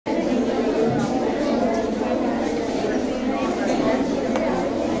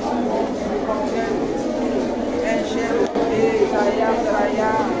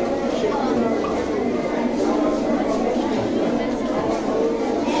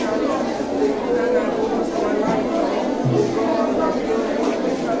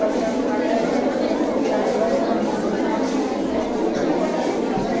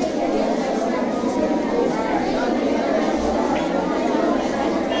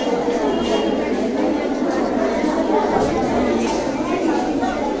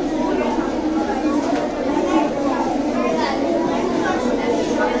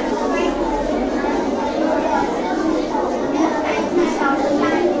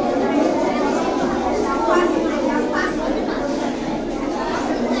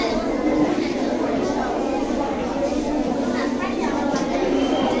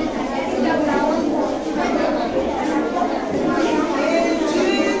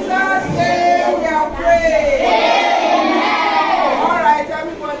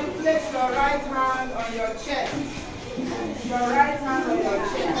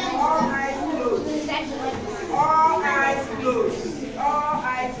all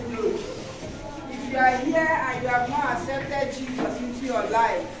eyes closed. If you are here and you have not accepted Jesus into your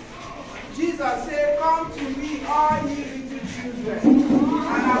life, Jesus said, "Come to me, all ye little children,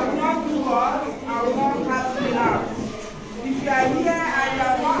 and I will not do what? I will not cast you out." If you are here and you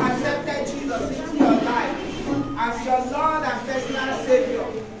have not accepted Jesus into your life as your Lord and personal Savior,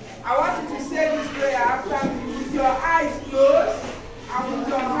 I want you to say this prayer after me with your eyes closed and with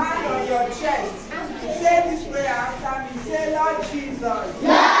your hand on your chest. Say this prayer after me. Say, "Lord Jesus.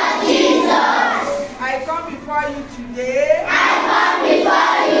 Lord Jesus. I come before you today. I come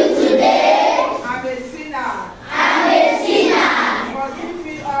before you today. I'm a sinner. I'm a sinner. Forgive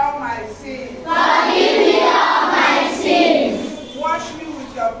me all my sins. Forgive me all my sins. Wash me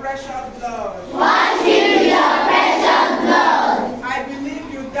with your precious blood. Wash me with your precious blood. I believe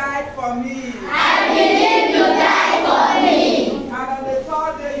you died for me. I believe you died for me. And on the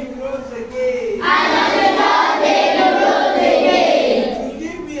third day you rose again. And on the third day you rose again. To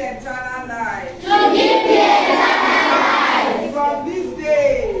give me eternal life. To give me eternal life. From this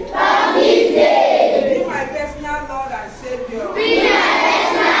day. From this day. Be my personal Lord and Savior. Be my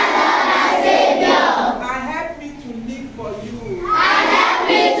personal Lord and Savior. And help me to live for you. And help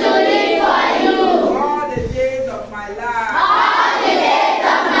me to live for you. All the days of my life. All the days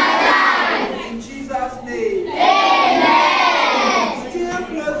of my life. In Jesus' name. Amen. Still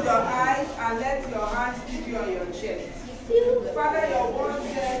close your eyes and let your hands keep you on your chest. Father, your word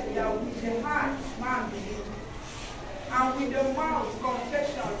said that with the heart man believes, and with the mouth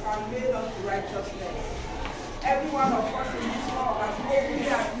confessions are made unto righteousness. Every one of us in this hall has openly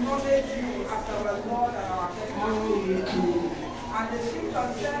acknowledged you as our Lord and our personal Savior. And the scripture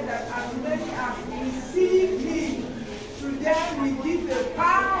said that as many as receive Him, to them we give the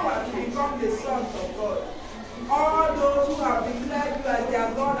power to become the sons of God. All those who have declared you as their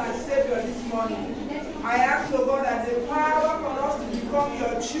Lord and Savior this morning, I ask, O God, that the power for us to become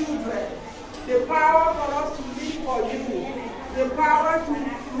your children, the power for us to live for you, the power to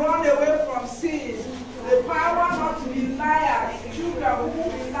run away from sin, the power not to be liars, children who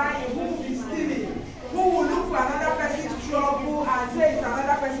will be lying, who will be stealing, who will look for another person's trouble and say it's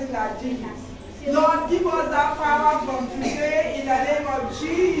another person that did it. Lord, give us that power from today in the name of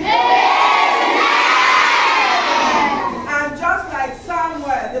Jesus. And just like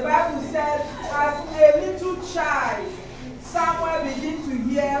Samuel, the Bible said, as a little child, Samuel began to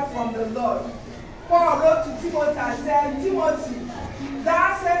hear from the Lord. Paul wrote to Timothy and said, "Timothy,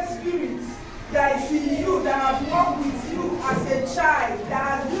 that same spirit that is in you, that has walked with you as a child, that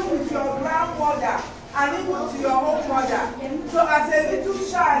has been with your grandmother, and even to your own mother." So as a little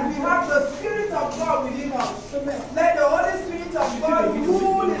child, we have the Spirit of God within us. Let the Holy Spirit of God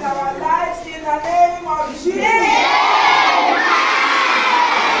rule in our lives in the name of Jesus.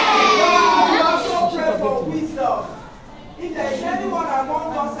 Lord, we also pray for wisdom. If there is anyone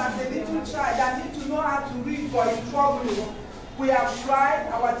among us as a little child that needs to know how to read but is struggling, we have tried.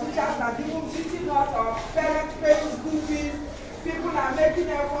 Our teachers have even teaching us, our parents paying school fees. People are making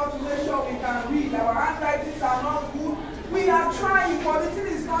effort to make sure we can read. Our handwritings are not good. We are trying, but the thing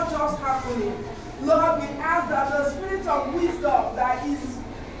is not just happening. Lord, we ask that the spirit of wisdom that is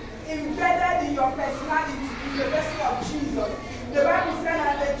embedded in your personality, in the person of Jesus. The Bible said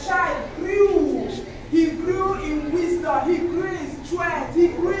that the child grew. He grew in wisdom. He grew in strength. He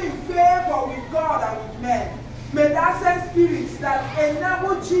grew in favor with God and with men. May that same spirit that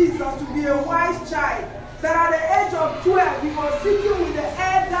enabled Jesus to be a wise child, that at the age of 12, he was sitting with the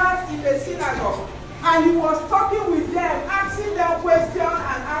elders in the synagogue, and he was talking with them, asking them questions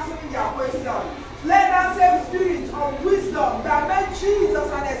and answering their questions. Let that same spirit of wisdom that made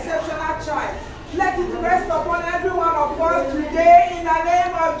Jesus an exceptional child, let it rest upon every one of us today in the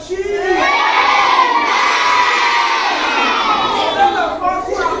name of Jesus. Those of us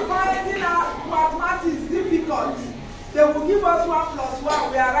who are finding out mathematics difficult, they will give us 1 plus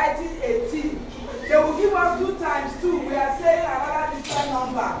 1, we are writing 18. They will give us 2 times 2, we are saying another different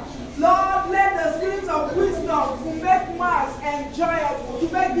number. Lord, let the spirit of wisdom to make maths enjoyable, to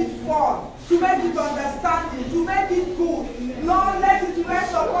make it fun, to make it understanding, to make it good. Lord, let it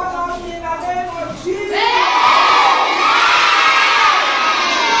rest upon us in the name of Jesus.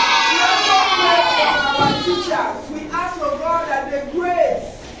 Our teachers, we ask for God that the grace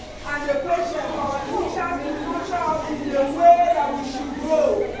and the patience of our teachers will nurture us in the way that we should grow,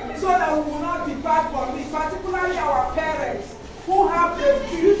 so that we will not depart from it, particularly our parents who have the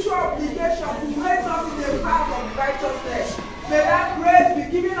spiritual obligation to raise us in the path of righteousness. May that grace be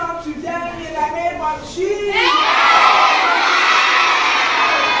given unto them in the name of Jesus. We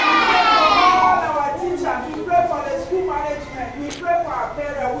pray for all our teachers, we pray for the school management, we pray for our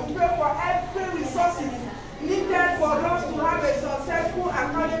parents, we pray for every resources needed for us to have a successful successful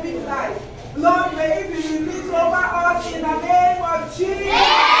academic life. Lord, may it be released over us in the name of Jesus.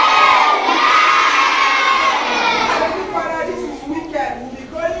 Heavenly Father, this is weekend. We'll be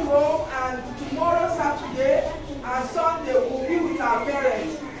going home, and tomorrow, Saturday, and Sunday, we'll be with our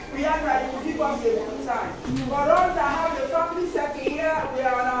parents. We ask that you will give us a good time. For us that have the family setting where we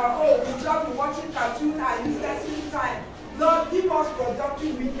are on our own, we just be watching cartoons and useless time. Lord, give us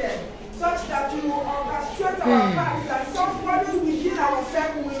productive weekend, such that you will orchestrate our path, that somebody within our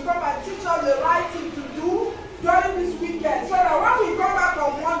circle will come and teach us the right thing to do during this weekend, so that when we come back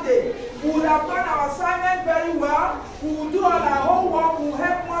on Monday, we would have done our assignment very well, we will do all our homework, we will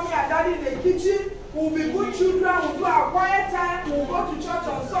help mommy and daddy in the kitchen, we will be good children, we will do our quiet time, we will go to church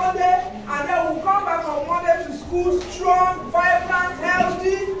on Sunday, and then we will come back on Monday to school strong, vibrant,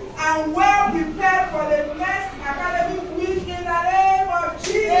 healthy, and well prepared for the next academic week in the name of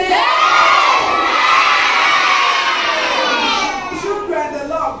Jesus. Children, the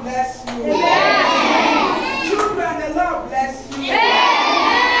Lord bless you. Children, the Lord bless you.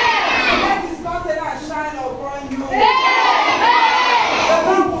 Let His countenance shine upon you. The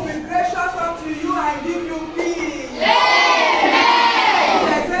Lord will be gracious unto you and give you peace. If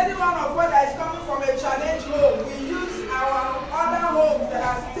there's any one of us that is coming from a challenge home, we use our other homes that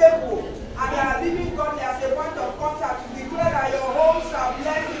are stable and they are living godly as a point of contact to declare that your homes are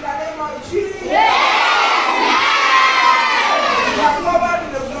blessed in the name of Jesus. You are covered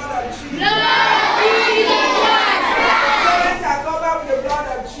with the blood of Jesus. Parents are covered with the blood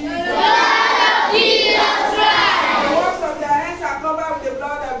of Jesus. The works of their hands are covered with the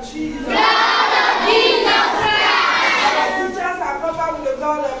blood of Jesus. Our teachers are covered with the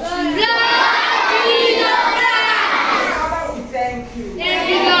blood of Jesus. Father, we thank you.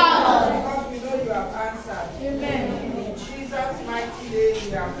 Because we know you have answered. In Jesus' mighty name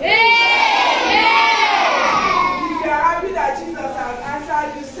we have prayed. If you are happy that Jesus has answered,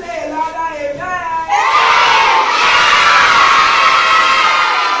 you say a louder amen.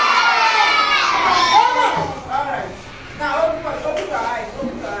 Alright. Now open your eyes.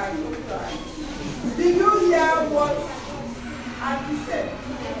 Did you hear what Auntie said?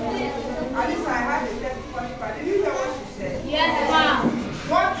 At least I had a testimony, but did you hear what she said? Yes, ma'am.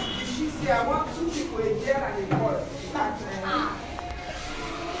 What did she say? I want two people, a girl and a boy.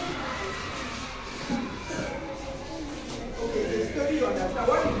 Okay, the story you understand.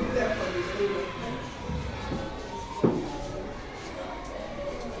 What did you learn from the story?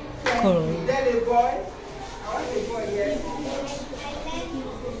 Then a boy. I want a boy, yes.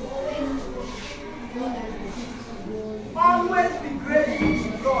 Always be grateful to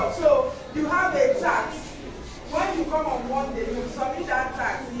God. So you have a tax. When you come on Monday, you submit that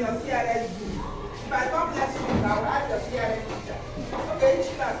tax in your CRS book. If I come next week, I will add your CRS teacher. Okay, each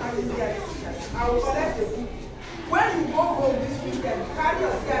class has a CRS teacher. I will collect the book. When you go home this weekend, carry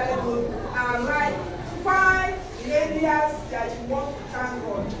your CRS book and write 5 areas that you want to thank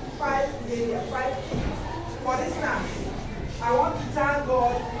God. 5 areas, 5. For instance, I want to thank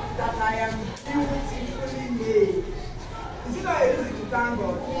God that I am beautifully made. Is it not a reason to thank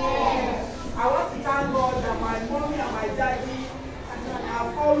God? Yes. I want to thank God that my mommy and my daddy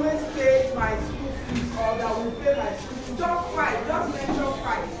have always